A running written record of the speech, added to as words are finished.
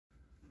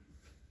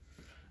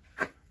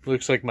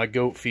Looks like my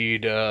goat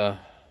feed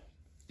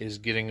is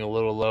getting a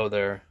little low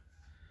there.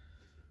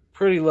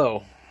 Pretty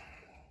low.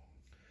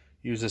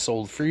 Use this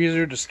old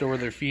freezer to store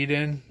their feed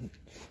in.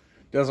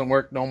 Doesn't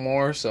work no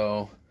more,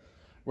 so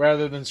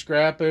rather than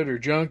scrap it or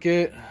junk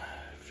it,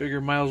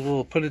 figure might as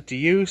well put it to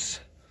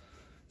use.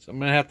 So I'm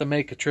going to have to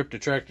make a trip to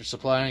Tractor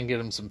Supply and get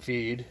them some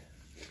feed.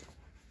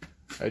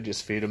 I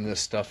just feed them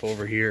this stuff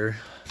over here.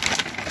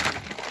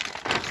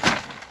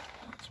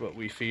 That's what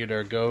we feed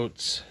our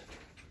goats.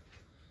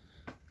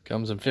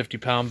 Comes in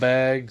 50-pound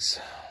bags.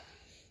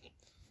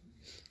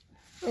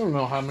 I don't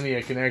know how many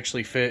I can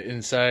actually fit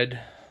inside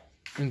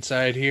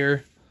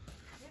here,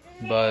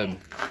 but I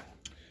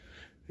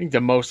think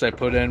the most I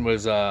put in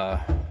was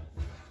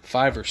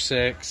 5 or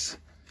 6,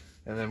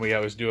 and then we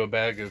always do a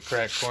bag of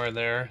cracked corn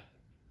there.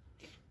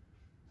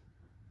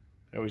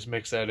 I always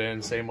mix that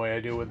in, same way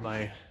I do with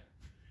my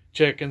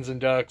chickens and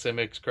ducks. I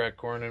mix cracked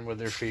corn in with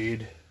their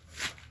feed.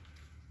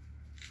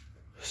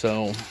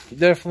 So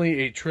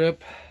definitely a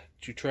trip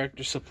to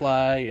Tractor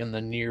Supply in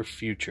the near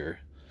future.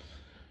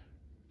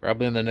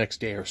 Probably in the next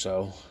day or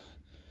so.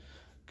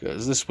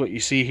 Because this, what you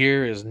see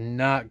here, is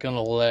not going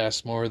to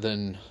last more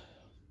than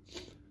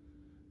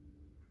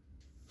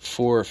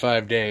 4 or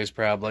 5 days,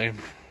 probably.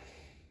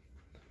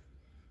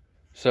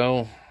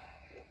 So,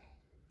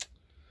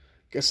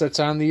 guess that's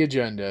on the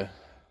agenda.